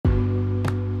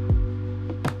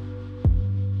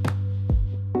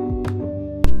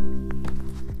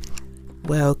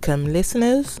Welcome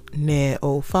listeners, near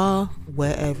or far,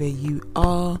 wherever you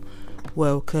are.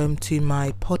 Welcome to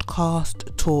my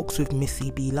podcast, Talks with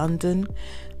Missy B. London.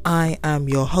 I am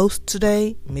your host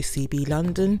today, Missy B.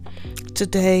 London.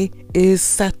 Today is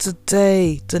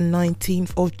Saturday, the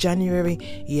 19th of January.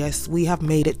 Yes, we have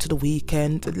made it to the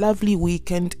weekend. A lovely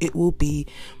weekend it will be.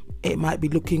 It might be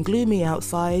looking gloomy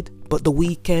outside, but the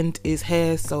weekend is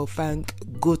here, so thank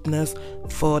goodness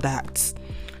for that.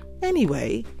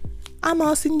 Anyway, I'm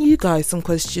asking you guys some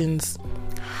questions.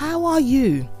 How are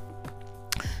you?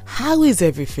 How is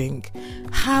everything?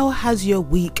 How has your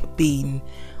week been?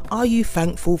 Are you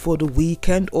thankful for the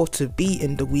weekend, or to be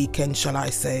in the weekend, shall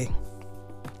I say?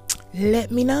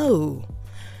 Let me know.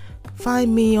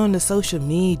 Find me on the social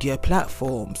media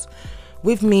platforms.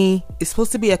 With me, it's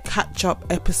supposed to be a catch-up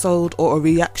episode or a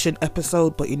reaction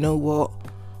episode, but you know what?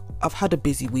 I've had a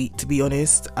busy week, to be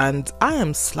honest, and I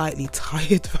am slightly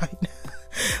tired right now.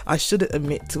 I shouldn't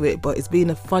admit to it, but it's been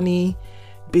a funny,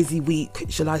 busy week,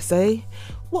 shall I say?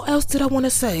 What else did I want to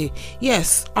say?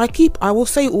 Yes, I will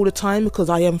say it all the time because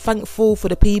I am thankful for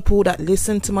the people that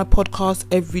listen to my podcast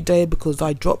every day, because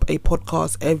I drop a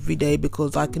podcast every day,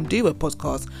 because I can do a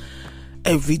podcast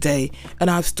every day,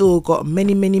 and I've still got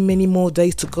many more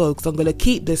days to go, because I'm going to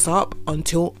keep this up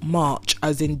until March,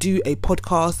 as in do a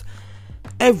podcast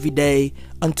every day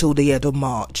until the end of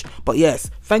March. But yes,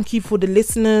 thank you for the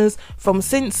listeners.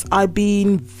 Since I've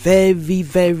been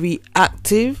very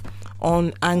active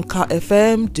on Anchor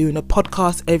FM, doing a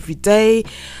podcast every day,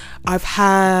 I've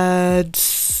had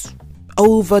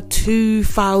over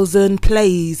 2,000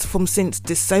 plays since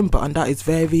December, and that is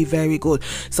very good.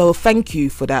 So thank you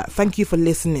for that. Thank you for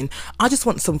listening. I just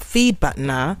want some feedback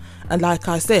now, and like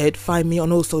I said, find me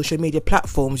on all social media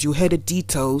platforms. You'll hear the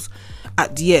details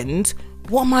at the end.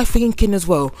 What am I thinking as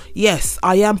well? Yes,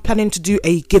 I am planning to do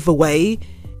a giveaway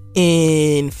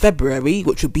in February,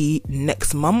 which will be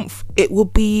next month. It will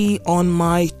be on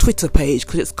my Twitter page,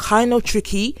 because it's kind of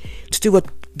tricky to do a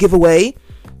giveaway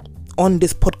on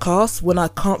this podcast when I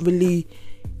can't really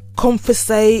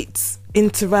conversate,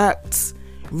 interact,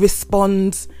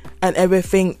 respond and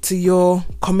everything to your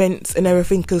comments and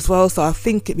everything as well. So I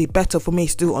think it'd be better for me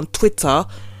to do it on Twitter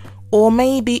or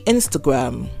maybe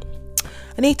Instagram.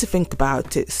 I need to think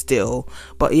about it still,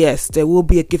 but yes, there will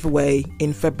be a giveaway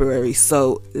in February,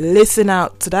 so listen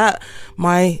out to that.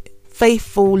 My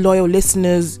faithful, loyal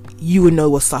listeners, you will know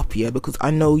what's up here, because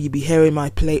I know you be hearing my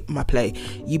play.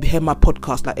 You be hearing my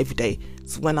podcast like every day.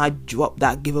 So when I drop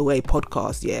that giveaway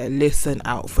podcast, yeah, listen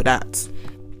out for that.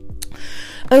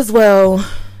 As well,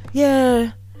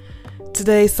 yeah,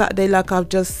 today's Saturday, like I've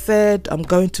just said. I'm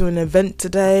going to an event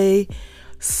today.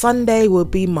 Sunday will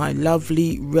be my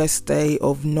lovely rest day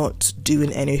of not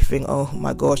doing anything. Oh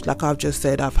my gosh, like I've just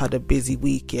said, I've had a busy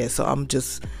week, yeah, so I'm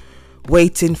just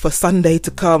waiting for Sunday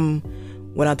to come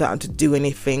when I don't have to do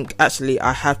anything. Actually,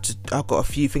 I've got a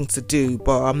few things to do,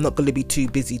 but I'm not going to be too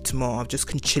busy tomorrow. I just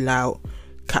can chill out,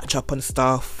 catch up on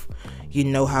stuff. You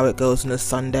know how it goes on a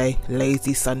Sunday,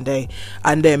 lazy Sunday,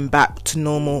 and then back to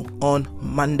normal on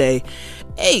Monday.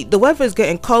 Hey, the weather is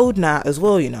getting cold now as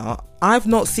well, you know. I've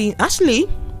not seen, actually,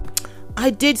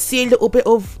 I did see a little bit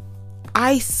of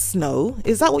ice snow.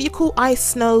 Is that what you call ice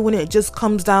snow, when it just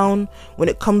comes down,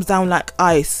 like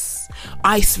ice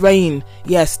rain?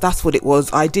 Yes, that's what it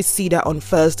was. I did see that on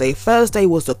Thursday. Thursday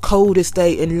was the coldest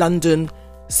day in London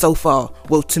so far.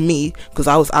 Well, to me, because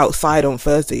I was outside on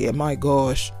Thursday. Yeah, my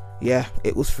gosh. Yeah,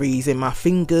 it was freezing. My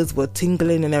fingers were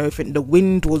tingling and everything. The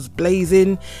wind was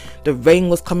blazing. The rain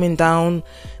was coming down.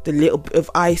 The little bit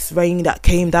of ice rain that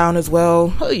came down as well.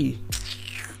 Hey,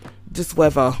 this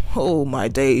weather. Oh my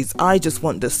days. I just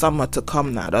want the summer to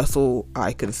come now. That's all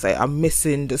I can say. I'm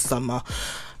missing the summer.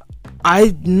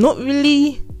 I'm not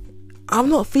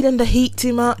feeling the heat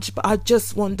too much, but I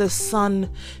just want the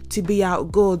sun to be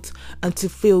out good and to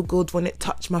feel good when it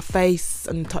touch my face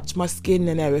and touch my skin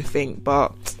and everything.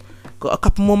 But got a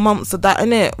couple more months of that,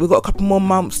 innit? We've got a couple more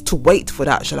months to wait for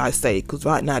that, shall I say, because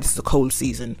right now this is a cold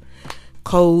season.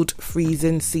 Cold,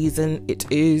 freezing season it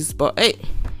is, but hey,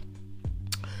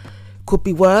 could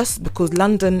be worse, because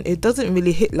London, it doesn't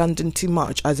really hit London too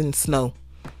much as in snow.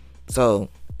 So,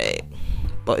 hey,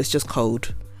 but it's just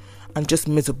cold and just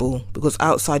miserable, because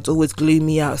outside's always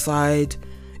gloomy outside.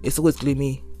 It's always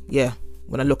gloomy, yeah.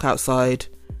 When I look outside,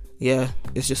 yeah,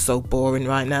 it's just so boring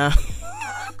right now.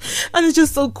 And it's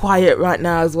just so quiet right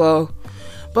now as well.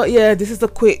 But yeah, this is a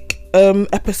quick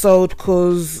episode,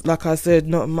 because like I said,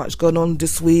 not much going on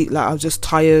this week. Like, I'm just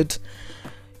tired.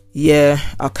 Yeah,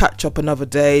 I'll catch up another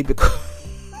day, because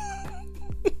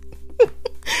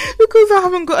because I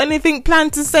haven't got anything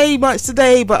planned to say much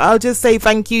today. But I'll just say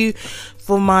thank you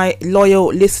for my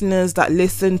loyal listeners that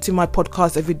listen to my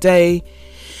podcast every day.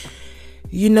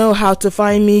 You know how to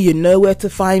find me. You know where to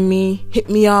find me. Hit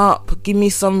me up. Give me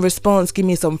some response. Give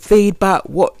me some feedback.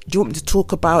 What do you want me to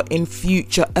talk about in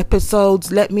future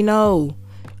episodes? Let me know.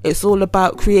 It's all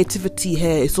about creativity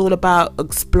here. It's all about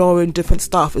exploring different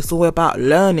stuff. It's all about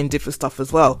learning different stuff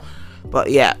as well. But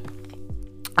yeah,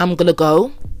 I'm gonna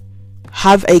go.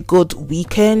 Have a good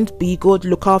weekend. Be good.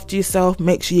 Look after yourself.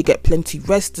 Make sure you get plenty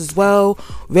rest as well.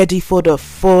 Ready for the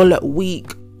full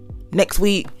week. Next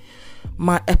week,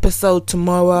 my episode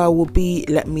tomorrow will be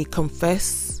Let Me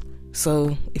Confess.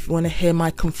 So if you want to hear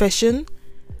my confession,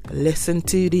 listen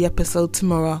to the episode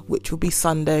tomorrow, which will be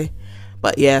Sunday.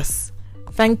 But yes,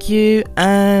 thank you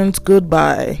and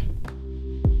goodbye.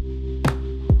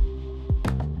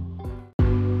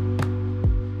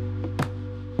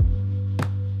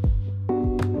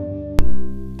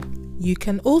 You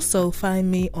can also find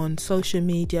me on social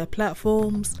media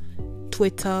platforms,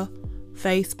 Twitter,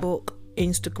 Facebook,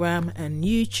 Instagram and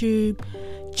YouTube.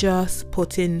 Just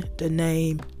put in the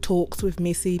name Talks with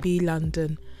Missy B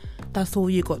London. That's all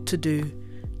you got to do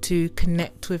to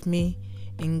connect with me,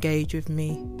 engage with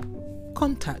me,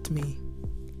 contact me.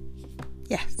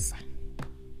 Yes.